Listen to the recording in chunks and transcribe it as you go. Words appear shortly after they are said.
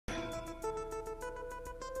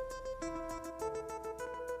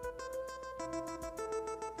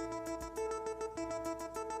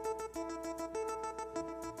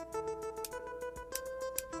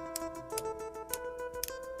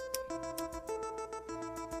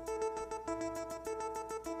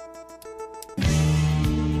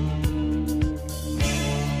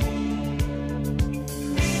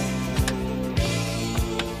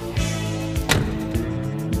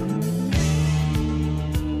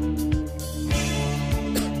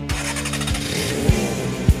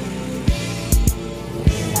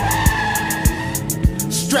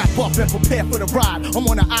Strap up and prepare for the ride. I'm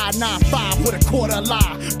on the I-95 with a quarter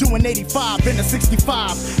lie. Doing 85 in a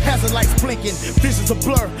 65. Hazard lights blinking, visions a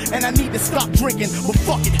blur, and I need to stop drinking. But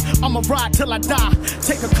fuck it, I'ma ride till I die.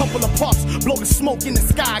 Take a couple of puffs, blow the smoke in the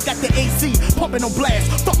sky. Got the AC pumping on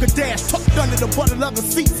blast. Fuck a dash, tucked under the butter leather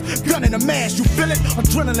seats. Gun in a mash, you feel it?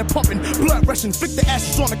 Adrenaline pumping, blood rushing. Flick the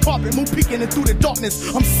ashes on the carpet, move peeking through the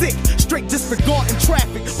darkness. I'm sick, straight disregarding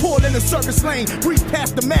traffic. Pull in the service lane, breeze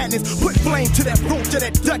past the madness. Put flame to that roach of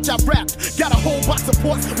that Dutch I wrapped. Got a whole box of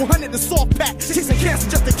ports, 100 the soft pack. Chasing cancer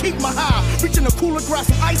just to keep my high. Reaching the cooler, grab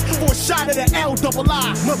some ice for a shot of the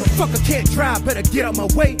L-double-I. Motherfucker can't drive, better get out my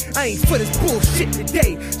way. I ain't for this bullshit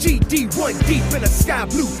today. GD one deep in a sky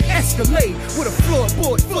blue Escalade with a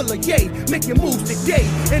floorboard full of yay. Making moves today,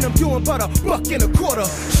 and I'm doing about $1.25.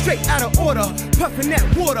 Straight out of order, puffing that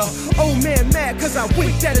water. Old man mad cause I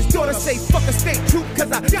winked at his daughter. Say fuck a state troop cause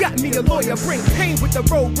I got me a lawyer. Bring pain with the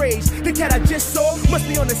road rage. The cat I just saw must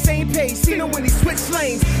be on the same page. Seen him when he switched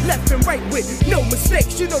lanes, left and right with no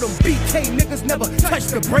mistakes. You know them BK niggas never touch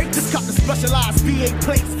the brake. Just got the specialized V8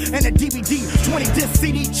 plates and a DVD 20 disc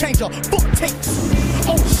CD changer, 4 tapes.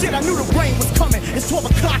 Oh shit, I knew the rain was coming. It's 12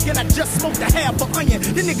 o'clock and I just smoked a half an onion.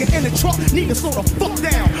 The nigga in the truck need to slow the fuck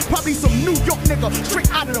down. Probably some New York nigga straight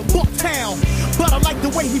out of the buck town. But I like the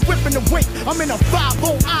way he whipping the wake. I'm in a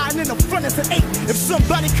 5-0-I and in the front it's an 8. If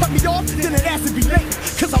somebody cut me off, then it has to be late.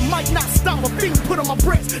 Cause I might not stop a beat, put on my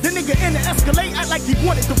brakes. The nigga in the Escalade act like he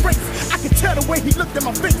wanted to race. I could tell the way he looked at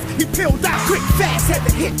my face. He peeled out quick, fast, had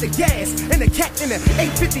to hit the gas. And the cat in the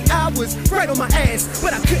 850i was right on my ass.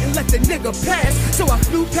 But I couldn't let the nigga pass. So I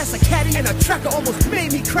flew past a caddy and a tracker almost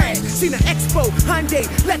made me crash. Seen an Expo, Hyundai,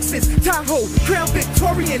 Lexus, Tahoe, Crown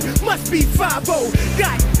Victorian, must be 5-0.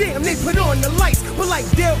 God damn, they put on the lights. But like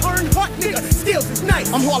Dale Earnhardt, nigga, steals is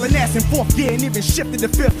nice. I'm hauling ass in 4th gear and even shifted to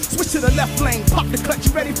 5th. Switch to the left lane, pop the clutch,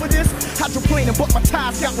 you ready for this? Hydroplaning, but my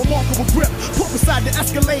tires got remarkable grip. Put beside the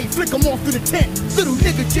Escalade, flick them off through the tent. Little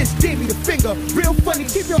nigga just gave me the finger. Real funny,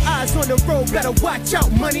 keep your eyes on the road, better watch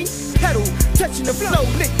out, money. Pedal, touching the flow,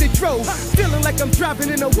 lick the drove. Feeling like I'm driving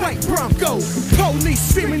in a white Bronco. Police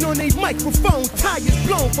screaming on they microphone. Tires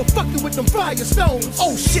blown for fucking with them firestones.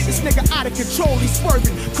 Oh shit, this nigga out of control, he's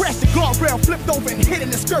swerving. Crashed the guardrail, flipped over and hit an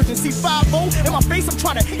excursion. See 5-0 in my face, I'm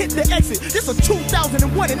trying to hit the exit. This a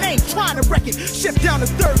 2001 and they ain't trying to wreck it. Shift down to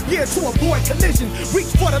 3rd gear to avoid collision. Reach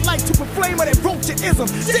for the light to inflame of that roach-ism.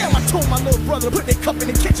 Damn, I told my little brother to put that cup in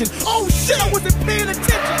the kitchen. Oh shit, I wasn't paying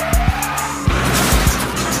attention.